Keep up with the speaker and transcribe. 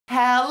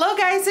Hello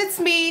guys,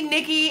 it's me,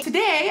 Nikki.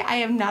 Today, I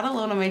am not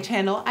alone on my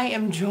channel. I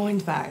am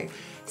joined by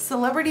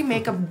celebrity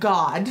makeup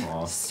god,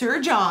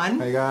 Sir John.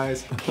 Hey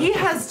guys. He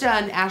has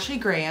done Ashley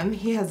Graham,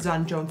 he has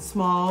done Joan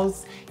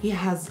Smalls, he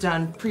has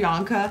done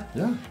Priyanka,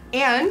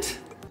 and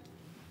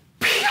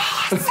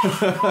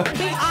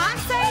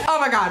Beyonce. Oh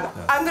my god,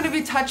 I'm gonna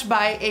be touched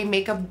by a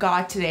makeup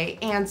god today,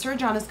 and Sir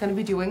John is gonna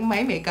be doing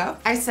my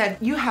makeup. I said,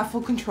 you have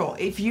full control.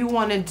 If you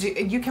wanna do,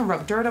 you can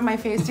rub dirt on my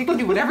face, you can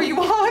do whatever you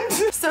want.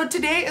 So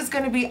today is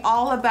gonna be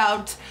all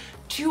about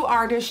two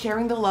artists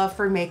sharing the love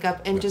for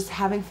makeup and just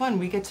having fun.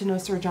 We get to know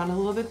Sir John a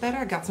little bit better.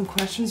 I got some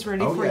questions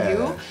ready for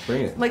you.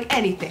 Bring it. Like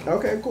anything.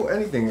 Okay, cool.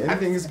 Anything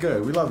is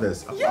good. We love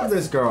this. I love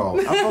this girl.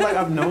 I feel like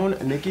I've known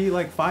Nikki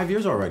like 5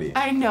 years already.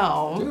 I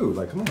know. Dude,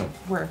 like, come on.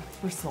 We're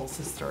soul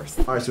sisters.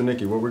 All right, so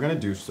Nikki, what we're gonna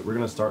do, we're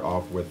gonna start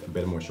off with a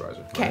bit of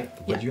moisturizer. Okay.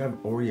 Right? But you have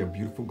already a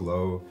beautiful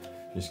glow.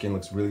 Your skin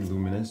looks really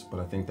luminous, but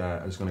I think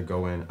that I'm just gonna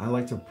go in. I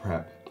like to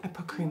prep. I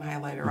put cream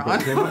highlighter on.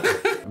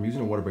 I'm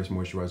using a water-based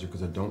moisturizer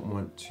because I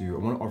want to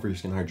offer your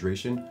skin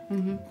hydration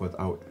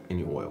without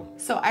any oil.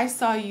 So I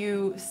saw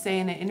you say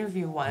in an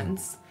interview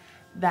once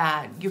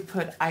that you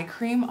put eye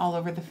cream all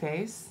over the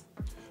face.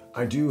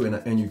 I do,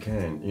 and you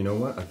can. You know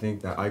what? I think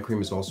that eye cream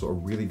is also a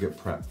really good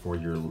prep for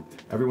your,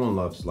 everyone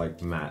loves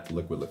like matte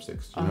liquid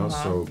lipsticks, you know?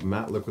 So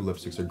matte liquid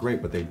lipsticks are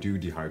great, but they do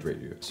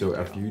dehydrate you. So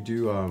if you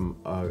do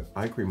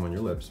eye cream on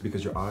your lips,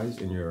 because your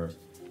eyes and your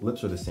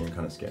lips are the same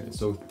kind of skin,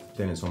 so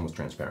then it's almost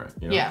transparent,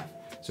 you know? Yeah.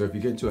 So if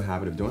you get into a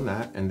habit of doing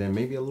that, and then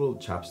maybe a little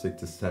chapstick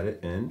to set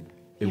it in,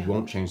 it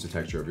won't change the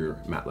texture of your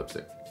matte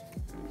lipstick.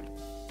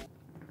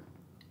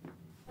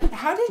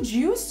 How did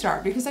you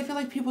start? Because I feel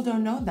like people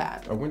don't know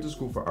that. I went to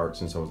school for art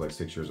since I was like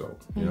 6 years old,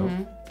 you know?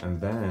 And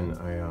then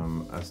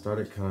I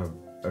started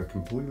I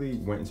completely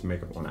went into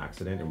makeup on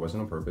accident. It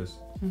wasn't on purpose.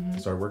 I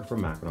started working for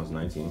MAC when I was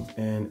 19.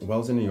 And while I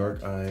was in New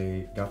York,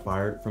 I got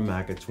fired from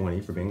MAC at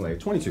 20 for being late.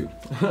 22.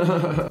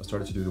 I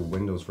started to do the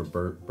windows for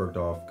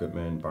Bergdorf,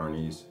 Goodman,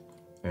 Barney's,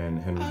 and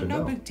Henry Bendel.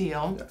 No big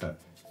deal.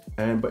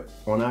 But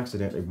on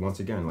accident, once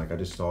again, like I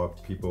just saw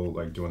people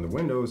like doing the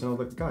windows, and I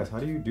was like, guys, how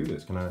do you do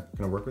this? Can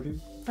I work with you?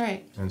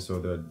 Right. And so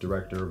the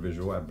director of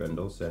visual at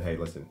Bendel said, hey,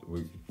 listen,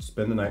 we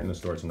spend the night in the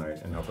store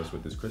tonight and help us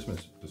with this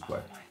Christmas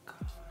display. Oh my God.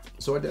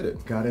 So I did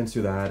it. Got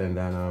into that, and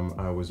then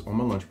I was on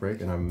my lunch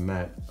break, and I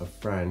met a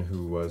friend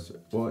who was,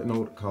 well, an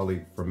old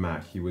colleague from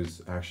MAC. He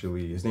was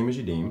actually, his name is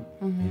Yadim.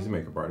 He's a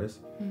makeup artist.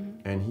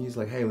 And he's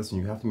like, hey, listen,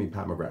 you have to meet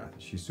Pat McGrath.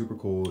 She's super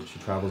cool. She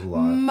travels a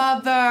lot.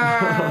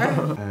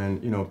 Mother!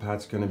 And, you know,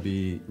 Pat's gonna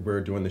be,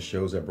 we're doing the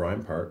shows at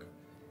Bryant Park.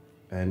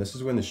 And this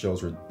is when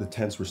the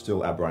tents were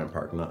still at Bryant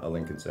Park, not at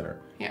Lincoln Center.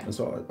 Yeah. And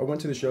so I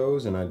went to the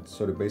shows, and I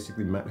sort of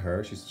basically met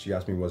her. She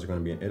asked me, was it gonna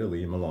be in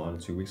Italy, in Milan,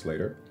 2 weeks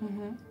later.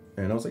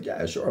 And I was like,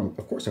 yeah, sure,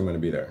 of course I'm gonna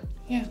be there.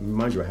 Yeah.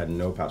 Mind you, I had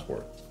no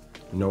passport.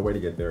 No way to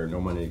get there,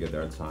 no money to get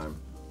there at the time.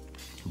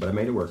 But I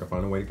made it work. I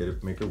found a way to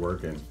make it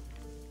work, and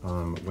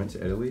went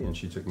to Italy, and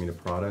she took me to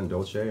Prada and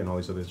Dolce and all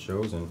these other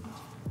shows.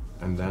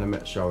 And then I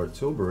met Charlotte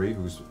Tilbury,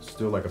 who's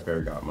still like a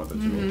fairy godmother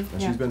to me.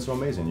 And she's been so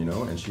amazing, you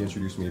know? And she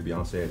introduced me to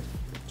Beyonce at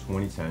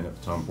 2010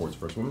 at Tom Ford's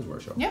first women's wear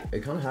show. Yep.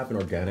 It kind of happened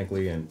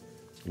organically, and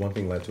one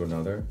thing led to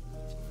another.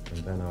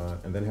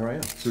 And then here I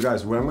am. So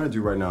guys, what I'm gonna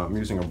do right now, I'm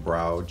using a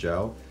brow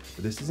gel,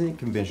 but this isn't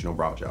conventional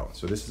brow gel.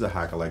 So this is a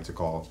hack I like to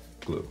call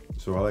glue.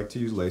 So I like to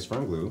use lace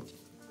front glue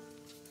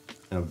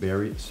in a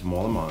very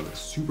small amount, a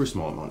super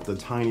small amount, the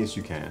tiniest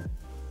you can,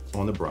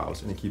 on the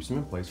brows, and it keeps them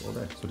in place all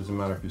day. So it doesn't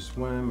matter if you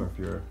swim or if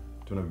you're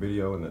doing a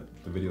video and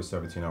the video is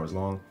 17 hours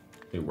long,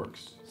 it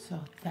works. So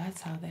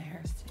that's how the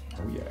hair stays.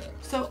 Oh yeah.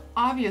 So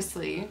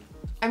obviously,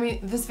 I mean,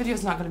 this video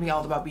is not going to be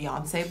all about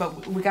Beyonce,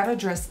 but we got to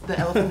address the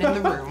elephant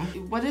in the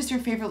room. What is your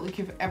favorite look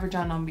you've ever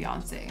done on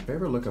Beyonce?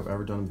 Favorite look I've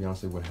ever done on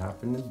Beyonce would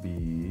happen to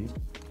be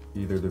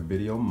either the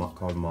video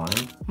called Mine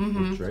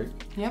with Drake.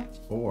 Yep.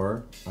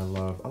 Or I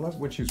love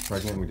when she was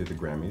pregnant and we did the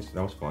Grammys.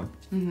 That was fun.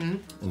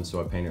 And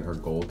so I painted her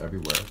gold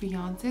everywhere.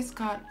 Beyonce's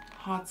got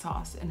hot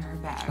sauce in her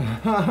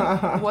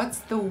bag. What's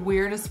the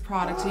weirdest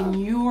product in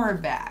your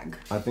bag?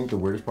 I think the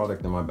weirdest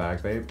product in my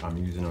bag, babe, I'm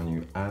using on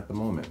you at the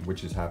moment,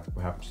 which is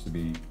happens to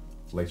be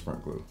lace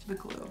front glue. The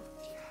glue.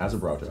 As a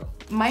brow gel.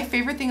 My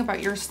favorite thing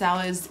about your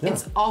style is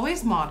it's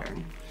always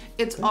modern.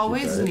 It's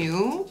always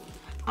new.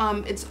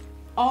 It's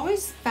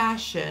always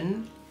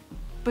fashion,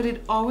 but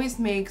it always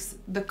makes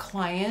the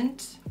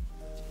client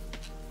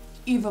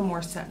even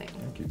more stunning.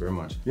 Thank you very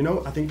much. You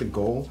know, I think the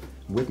goal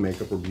with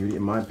makeup or beauty,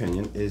 in my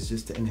opinion, is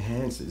just to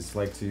enhance it. It's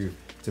like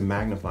to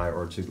magnify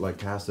or to like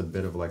cast a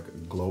bit of like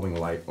glowing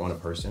light on a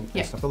person.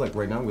 Yeah. I feel like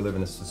right now we live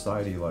in a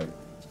society like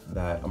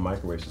that, a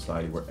microwave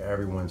society, where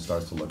everyone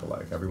starts to look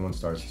alike. Everyone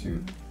starts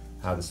to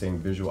have the same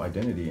visual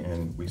identity,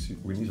 and we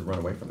need to run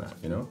away from that,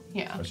 you know?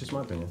 Yeah. That's just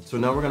my opinion. So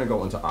now we're gonna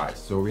go into eyes.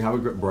 So we have a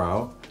good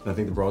brow, and I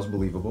think the brow is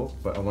believable,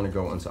 but I wanna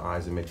go into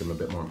eyes and make them a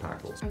bit more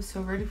impactful. I'm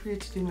so ready for you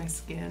to do my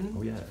skin.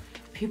 Oh yeah.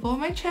 People on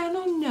my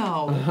channel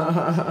know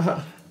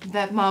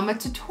that Mama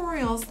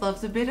Tutorials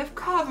loves a bit of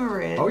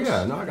coverage. Oh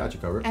yeah, no, I got you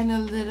covered. And a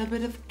little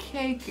bit of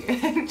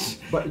cakeage.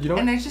 But you know,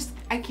 and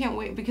I can't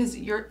wait because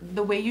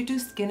the way you do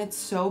skin, it's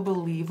so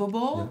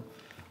believable.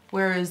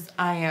 whereas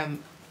I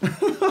am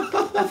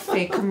a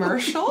fake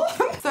commercial.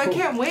 So I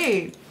can't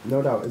wait.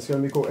 No doubt, it's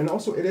gonna be cool. And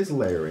also it is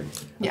layering.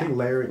 I Yeah. think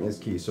layering is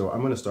key. So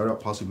I'm gonna start out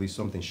possibly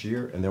something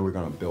sheer and then we're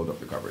gonna build up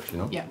the coverage, you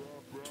know? Yeah.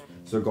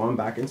 So going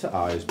back into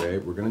eyes,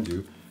 babe,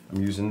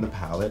 I'm using the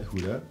palette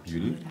Huda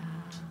Beauty.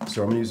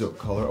 So I'm gonna use a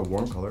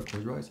warm color,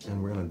 close your eyes,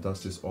 and we're gonna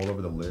dust this all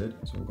over the lid.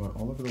 So we're going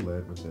all over the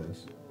lid with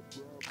this.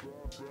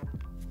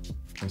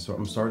 And so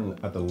I'm starting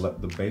at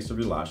the base of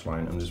your lash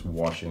line. I'm just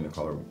washing the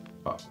color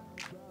up.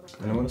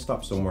 And I'm gonna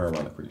stop somewhere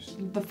around the crease.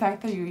 The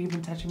fact that you're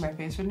even touching my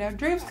face right now,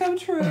 dreams come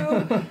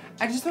true.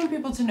 I just want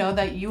people to know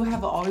that you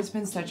have always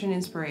been such an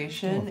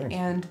inspiration. Oh,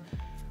 and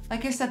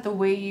like I said, the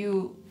way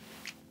you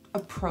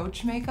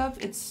approach makeup,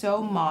 it's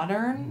so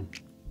modern,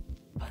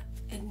 but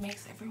it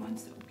makes everyone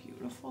so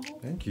beautiful.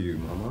 Thank you,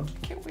 mama.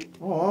 Can't wait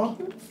to Aw.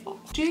 be beautiful.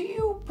 Do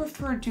you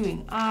prefer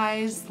doing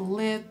eyes,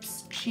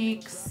 lips,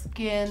 cheeks,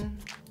 skin?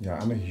 Yeah,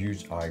 I'm a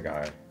huge eye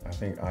guy. I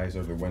think eyes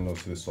are the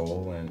windows to the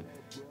soul, and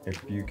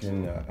if you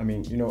can, I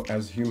mean, you know,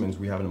 as humans,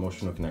 we have an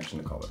emotional connection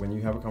to color. When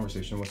you have a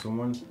conversation with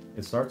someone,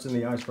 it starts in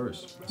the eyes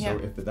first. Yeah.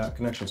 So if that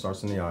connection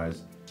starts in the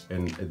eyes,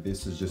 and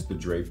this is just the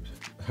drape,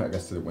 I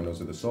guess, to the windows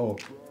of the soul,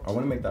 I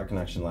want to make that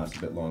connection last a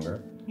bit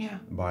longer. Yeah.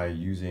 By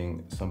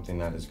using something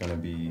that is going to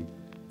be,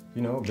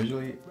 you know,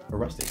 visually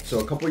arresting. So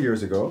a couple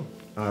years ago,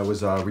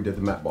 we did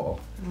the Met Ball,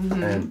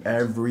 and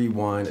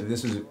everyone,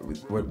 this is,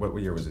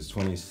 what year was this?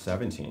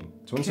 2017,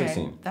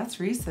 2016. Okay, that's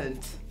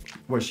recent.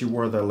 Well, she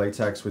wore the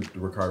latex with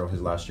Ricardo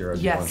his last year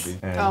as Yes.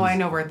 Givenchy, and Oh, I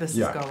know where this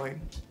yeah. is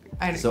going.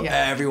 So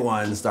yeah.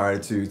 everyone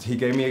started he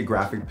gave me a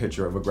graphic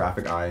picture of a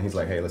graphic eye, and he's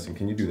like, hey, listen,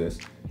 can you do this?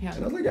 Yeah.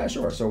 And I was like, yeah,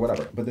 sure, so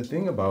whatever. But the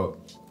thing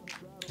about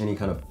any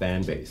kind of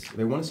fan base,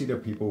 they want to see their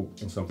people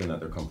in something that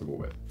they're comfortable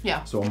with.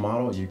 Yeah. So a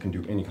model, you can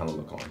do any kind of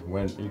look on.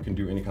 When you can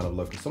do any kind of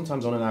look,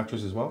 sometimes on an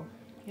actress as well.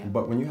 Yeah.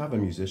 But when you have a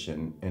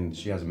musician and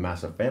she has a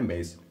massive fan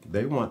base,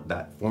 they want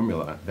that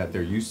formula that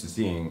they're used to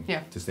seeing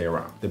to stay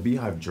around. The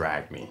Beehive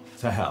dragged me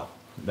to hell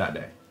that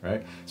day,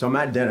 right? So I'm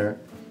at dinner,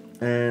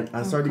 and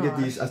I started to get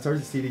these. I started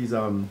to see these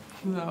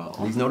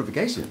these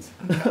notifications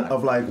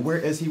of like, where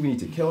is he? We need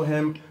to kill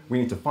him. We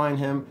need to find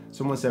him.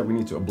 Someone said we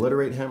need to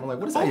obliterate him. I'm like,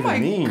 what does that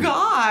even mean? Oh my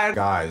God!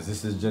 Guys,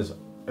 this is just,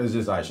 it's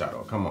just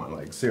eyeshadow. Come on,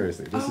 like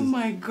seriously. This Oh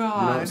my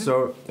God! You know,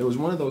 so it was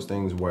one of those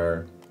things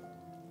where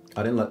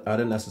I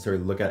didn't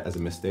necessarily look at it as a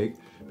mistake,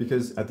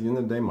 because at the end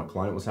of the day, my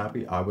client was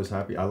happy. I was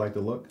happy. I liked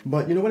the look.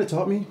 But you know what it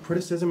taught me?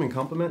 Criticism and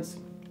compliments,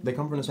 they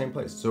come from the same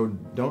place. So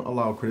don't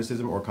allow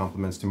criticism or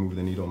compliments to move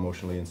the needle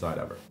emotionally inside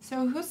ever.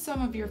 So who's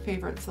some of your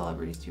favorite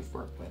celebrities you've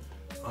worked with?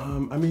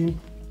 I mean,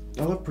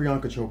 I love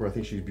Priyanka Chopra. I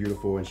think she's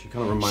beautiful, and she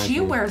kind of reminds me.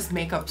 She wears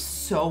makeup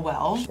so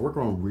well. I work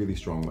around really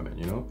strong women,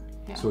 you know?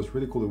 Yeah. So it's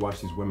really cool to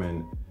watch these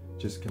women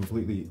just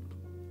completely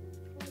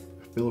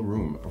fill a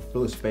room or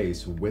fill a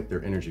space with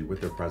their energy,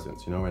 with their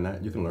presence, you know? And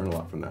that, you can learn a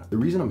lot from that. The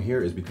reason I'm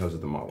here is because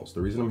of the models.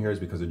 The reason I'm here is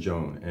because of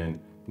Joan and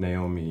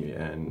Naomi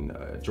and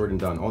Jordan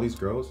Dunn. All these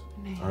girls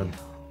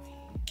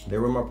they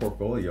were in my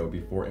portfolio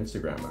before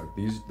Instagram.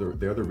 Like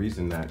they're the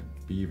reason that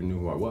we even knew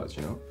who I was,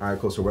 you know? All right,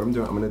 cool. So what I'm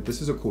doing,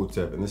 this is a cool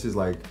tip, and this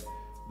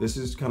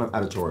is kind of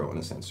editorial in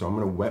a sense. So I'm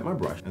gonna wet my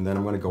brush, and then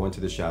I'm gonna go into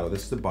the shadow.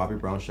 This is the Bobbi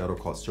Brown shadow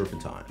called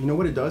Serpentine. You know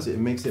what it does? It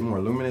makes it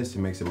more luminous, it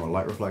makes it more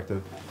light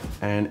reflective,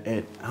 and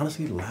it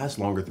honestly lasts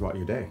longer throughout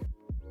your day.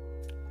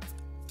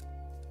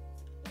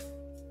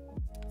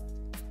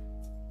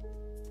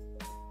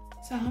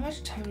 So how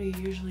much time do you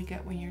usually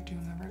get when you're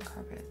doing a red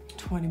carpet?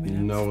 20 minutes?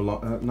 No,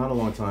 not a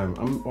long time.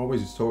 I'm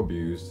always so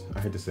abused. I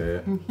hate to say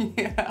it.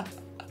 Yeah.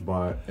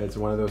 But it's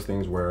one of those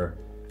things where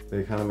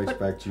they kind of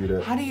expect you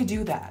to... How do you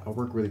do that? I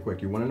work really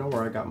quick. You want to know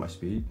where I got my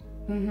speed?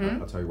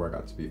 I'll tell you where I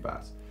got the speed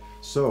fast.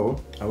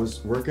 So I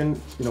was working,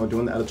 you know,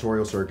 doing the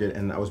editorial circuit,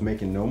 and I was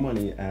making no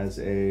money as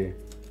a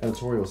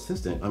editorial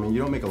assistant. I mean, you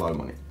don't make a lot of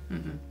money.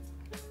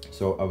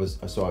 So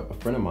I saw a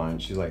friend of mine.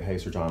 She's like, hey,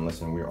 Sir John,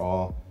 listen, we're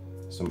all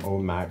some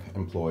old Mac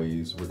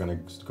employees. We're gonna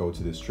go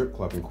to this strip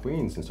club in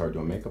Queens and start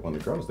doing makeup on the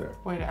girls there.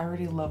 Wait, I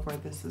already love where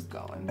this is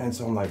going. And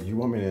so I'm like, you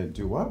want me to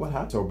do what? What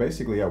happened? So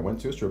basically I went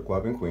to a strip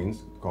club in Queens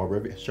called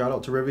shout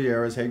out to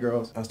Riviera's, hey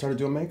girls. I started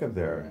doing makeup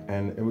there,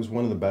 and it was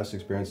one of the best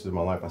experiences of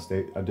my life.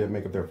 I did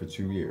makeup there for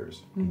 2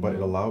 years, but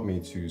it allowed me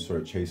to sort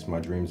of chase my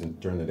dreams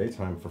during the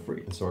daytime for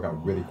free. And so I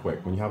got really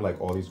quick. When you have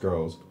like all these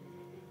girls,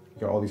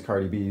 you got all these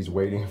Cardi B's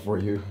waiting for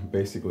you,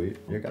 basically,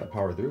 you gotta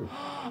power through.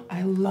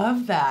 I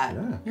love that.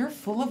 Yeah. You're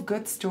full of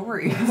good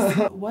stories.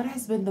 What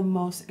has been the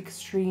most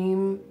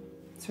extreme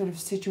sort of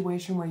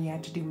situation where you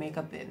had to do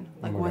makeup in?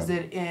 Like, was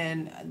it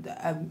in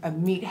a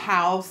meat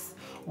house?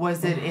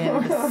 Was it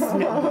in the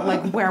snow?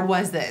 Like, where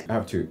was it? I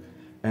have two.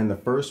 And the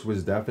first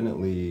was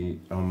definitely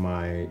on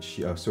my,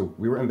 so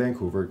we were in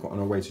Vancouver on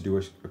our way to do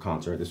a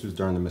concert. This was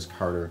during the Miss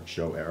Carter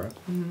show era.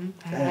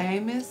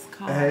 Hey, Miss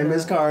Carter. Hey,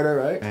 Miss Carter,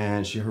 right?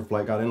 And her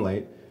flight got in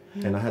late,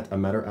 and I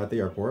met her at the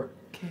airport.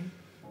 Okay.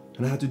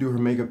 And I had to do her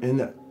makeup in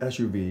the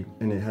SUV,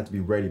 and it had to be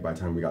ready by the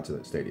time we got to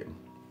the stadium.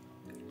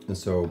 And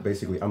so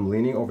basically, I'm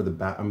leaning over the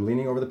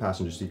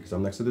passenger seat because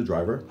I'm next to the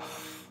driver.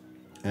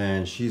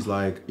 And she's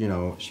like, you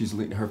know,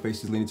 her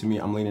face is leaning to me,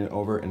 I'm leaning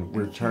over, and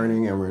we're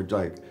turning, and we're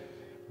like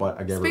but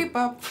I gave Speed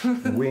bump.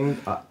 her wing,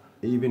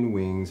 even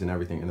wings and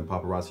everything. And the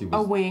paparazzi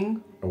was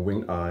a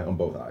winged eye on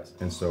both eyes.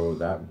 And so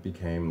that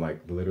became like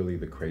literally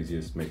the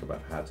craziest makeup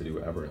I've had to do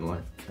ever in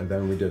life. And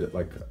then we did it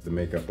like the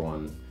makeup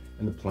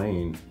in the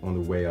plane on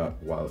the way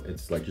up while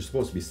it's like you're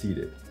supposed to be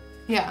seated.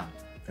 Yeah.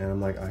 And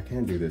I'm like, I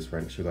can't do this,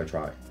 right? Should I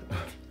try?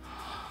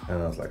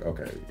 And I was like,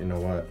 okay, you know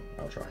what?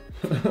 I'll try.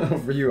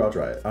 For you, I'll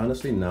try it.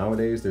 Honestly,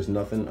 nowadays, there's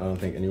nothing I don't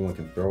think anyone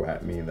can throw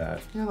at me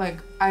that you're like,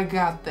 I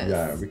got this.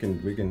 Yeah, we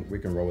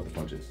can roll with the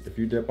punches. If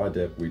you dip, I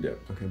dip, we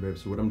dip. Okay, babe.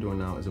 So what I'm doing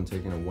now is I'm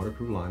taking a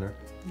waterproof liner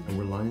and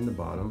we're lining the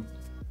bottom.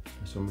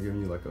 So I'm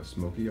giving you like a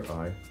smokier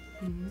eye,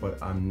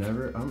 but I'm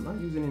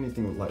not using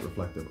anything with light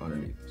reflective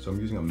underneath. So I'm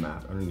using a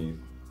matte underneath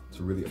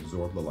to really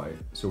absorb the light.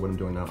 So what I'm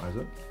doing now, eyes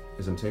up,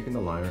 is I'm taking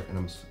the liner and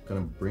I'm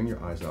gonna bring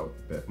your eyes out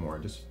a bit more.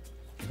 Just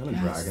kind of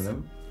dragging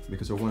them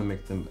because I want to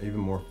make them even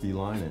more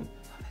feline and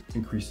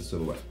increase the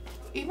silhouette.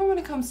 Even when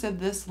it comes to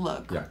this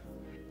look,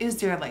 is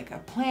there like a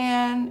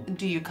plan?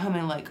 Do you come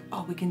in like,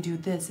 oh, we can do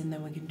this and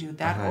then we can do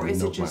that? Or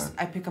is it just,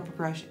 I pick up a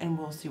brush and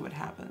we'll see what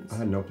happens? I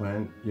had no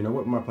plan. You know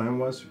what my plan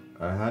was?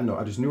 I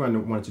just knew I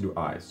wanted to do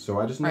eyes.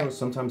 So I just know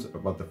sometimes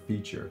about the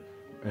feature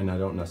and I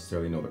don't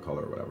necessarily know the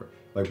color or whatever.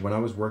 Like when I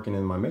was working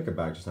in my makeup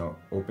bag just now,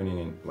 opening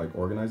and like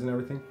organizing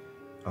everything,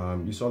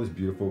 you saw this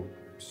beautiful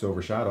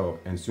silver shadow,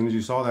 and as soon as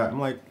you saw that, I'm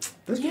like,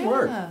 this can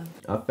work.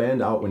 I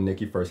fanned out when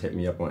Nikki first hit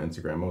me up on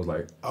Instagram. I was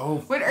like,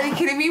 oh. Wait, are you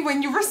kidding me?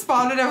 When you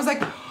responded, I was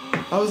like,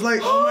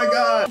 oh my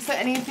God. So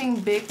anything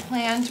big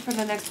planned for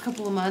the next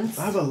couple of months?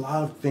 I have a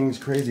lot of things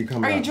crazy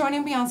coming up. Are you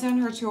joining Beyonce on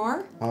her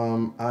tour?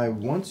 I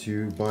want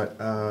to, but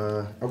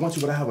I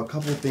have a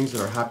couple of things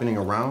that are happening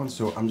around,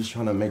 so I'm just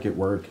trying to make it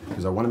work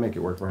because I want to make it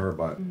work for her,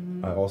 but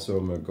I also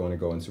am going to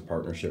go into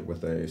partnership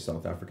with a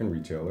South African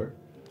retailer.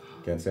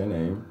 Can't say a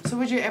name. So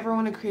would you ever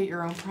want to create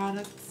your own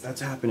products? That's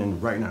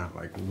happening right now.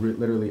 Like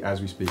literally as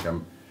we speak,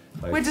 I'm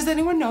like... Wait, does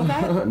anyone know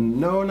that?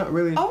 No, not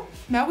really. Oh,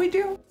 now we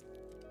do.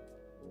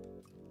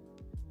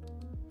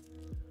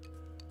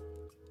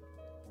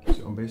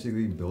 So I'm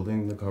basically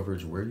building the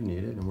coverage where you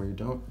need it and where you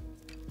don't.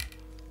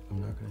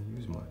 I'm not gonna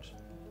use much.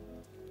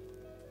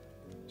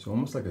 So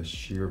almost like a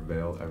sheer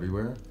veil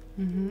everywhere.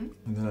 And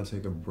then I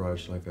take a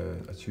brush like a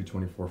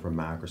 224 from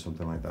MAC or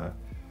something like that.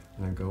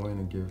 And I go in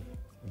and give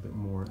a bit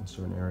more in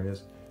certain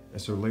areas. And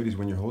so ladies,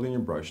 when you're holding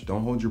your brush,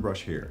 don't hold your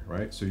brush here,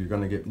 right? So you're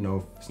gonna get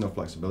no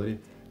flexibility.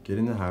 Get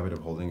in the habit of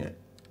holding it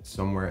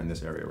somewhere in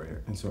this area right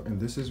here. And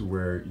this is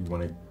where you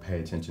wanna pay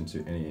attention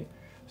to any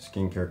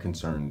skincare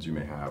concerns you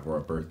may have, or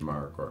a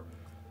birthmark, or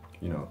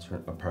you know,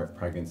 a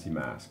pregnancy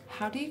mask.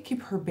 How do you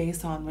keep her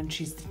base on when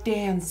she's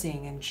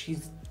dancing and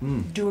she's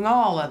doing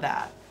all of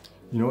that?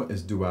 You know what,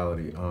 it's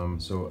duality.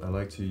 So I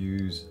like to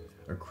use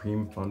a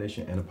cream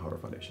foundation and a powder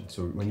foundation.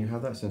 So when you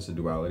have that sense of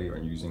duality or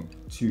you're using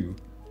two,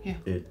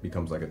 it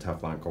becomes like a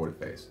Teflon coated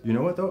face. You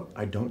know what though?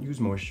 I don't use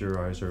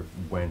moisturizer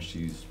when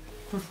she's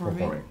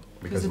performing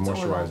because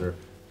moisturizer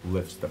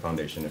lifts the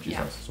foundation if she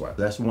starts to sweat.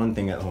 That's one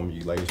thing at home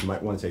you ladies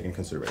might want to take in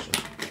consideration.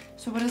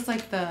 So what is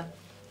like the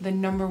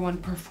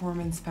 #1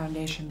 performance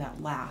foundation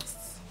that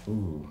lasts?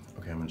 Ooh,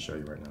 okay, I'm gonna show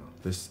you right now.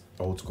 This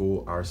old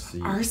school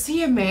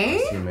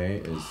RCMA?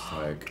 RCMA is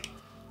like,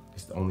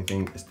 it's the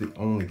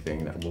only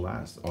thing that will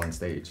last on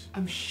stage.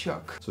 I'm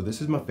shook. So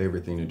this is my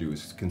favorite thing to do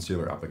is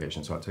concealer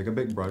application. So I take a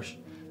big brush,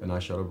 an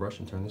eyeshadow brush,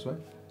 and turn this way.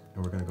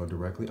 And we're gonna go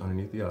directly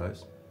underneath the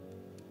eyes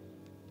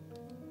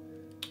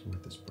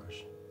with this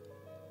brush.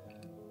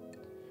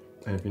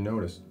 And if you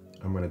notice,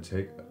 I'm gonna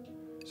take,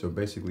 so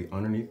basically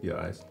underneath the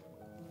eyes,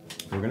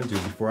 what we're gonna do,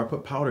 before I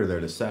put powder there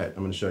to set,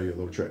 I'm gonna show you a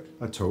little trick.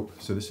 A taupe.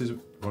 So this is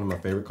one of my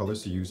favorite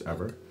colors to use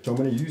ever. So I'm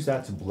gonna use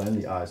that to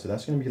blend the eye. So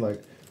that's gonna be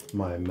like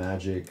my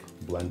magic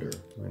blender.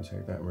 We're gonna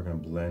take that and we're gonna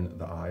blend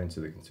the eye into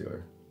the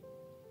concealer.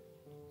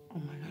 Oh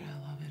my God,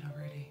 I love it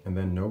already. And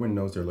then no one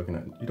knows they're looking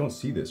at, you don't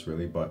see this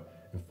really,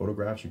 but in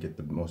photographs, you get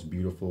the most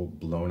beautiful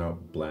blown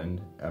out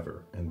blend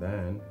ever. And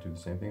then do the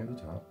same thing at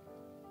the top.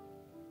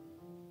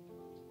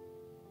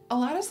 A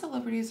lot of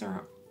celebrities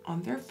are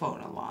on their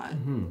phone a lot.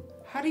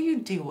 How do you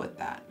deal with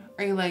that?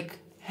 Are you like,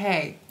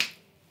 hey,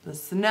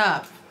 listen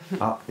up?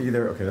 Okay,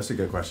 that's a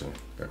good question.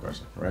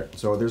 Right?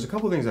 So there's a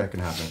couple things that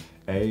can happen.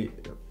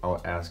 I'll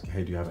ask,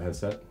 hey, do you have a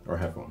headset or a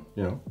headphone?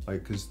 You know,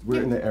 like, cause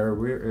we're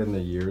in the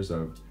years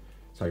of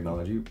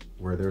technology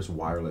where there's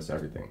wireless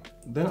everything.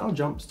 Then I'll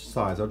jump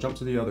sides, I'll jump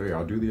to the other ear,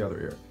 I'll do the other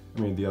ear.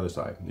 I mean, the other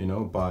side, you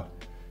know, but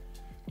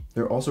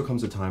there also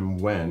comes a time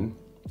when,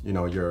 you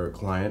know, your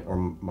client or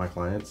my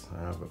clients,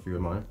 I have a few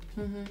of mine,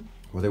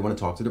 where they want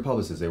to talk to the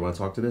publicist, they want to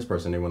talk to this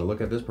person, they want to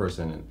look at this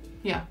person,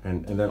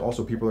 and then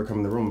also people are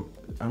coming in the room.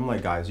 I'm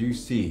like, guys, you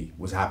see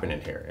what's happening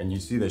here, and you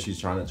see that she's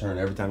trying to turn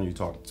every time you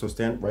talk. So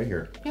stand right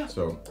here.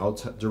 So I'll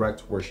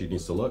direct where she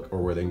needs to look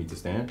or where they need to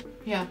stand.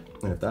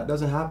 And if that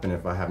doesn't happen,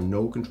 if I have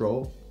no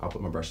control, I'll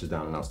put my brushes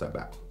down and I'll step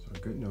back. So a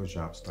good nose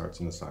job starts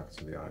in the sockets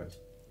of the eyes.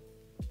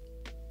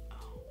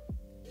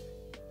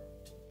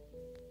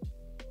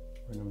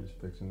 And I'm just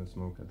fixing the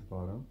smoke at the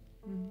bottom.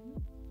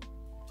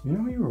 You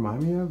know who you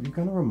remind me of? You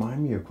kind of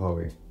remind me of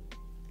Chloe.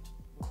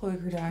 Khloe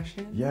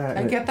Kardashian. Yeah.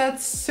 I get that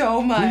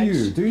so much.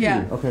 Do you?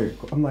 Yeah. Okay,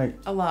 I'm like.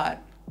 A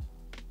lot.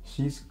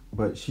 She's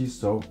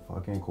so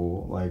fucking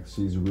cool. Like,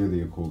 she's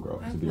really a cool girl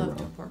to be around. I'd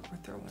love to work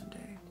with her one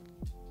day.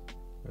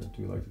 I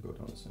do like to go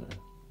down the center.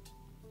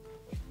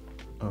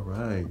 All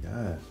right,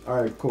 yeah.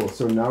 All right, cool.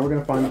 So now we're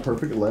gonna find the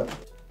perfect lip.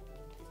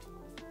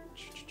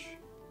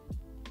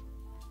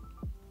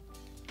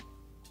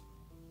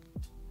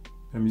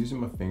 I'm using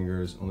my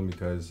fingers only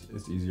because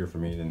it's easier for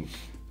me than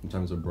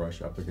sometimes a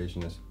brush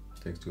application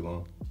takes too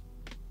long.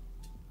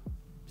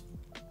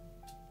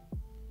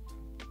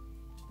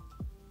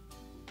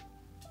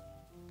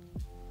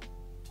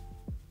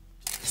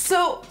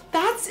 So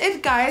that's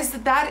it, guys.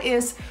 That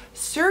is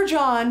Sir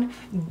John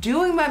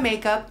doing my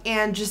makeup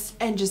and just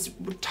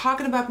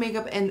talking about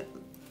makeup and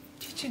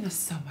teaching us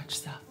so much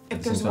stuff.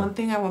 If there's one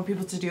thing I want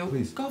people to do,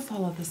 please go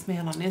follow this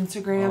man on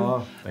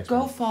Instagram.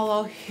 Go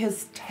follow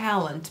his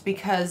talent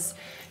because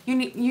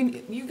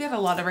you get a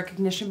lot of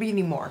recognition, but you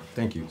need more.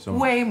 Thank you so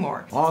much. Way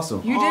more.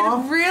 Awesome. You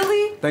did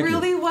really, Thank you.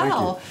 really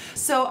well. Thank you.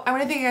 So I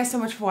want to thank you guys so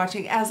much for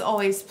watching. As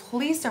always,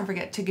 please don't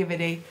forget to give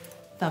it a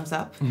thumbs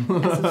up and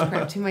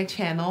subscribe to my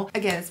channel.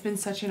 Again, it's been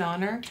such an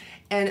honor,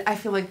 and I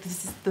feel like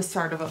this is the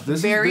start of a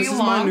very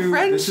long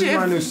friendship. This is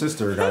my new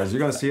sister, guys. You're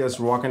gonna see us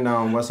walking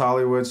down West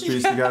Hollywood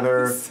streets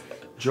together,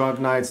 drunk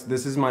nights.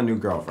 This is my new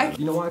girlfriend.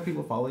 You know why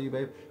people follow you,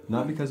 babe?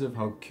 Not because of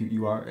how cute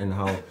you are and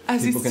how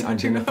people can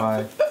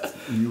identify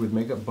you with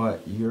makeup,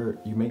 but you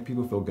make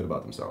people feel good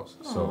about themselves.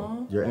 Aww.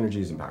 So your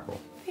energy is impactful.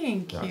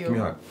 Thank you. Give me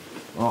a hug.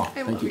 Oh,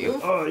 I love you.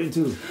 Oh, you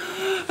too.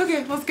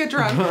 Okay, let's get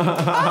drunk.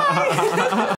 Bye.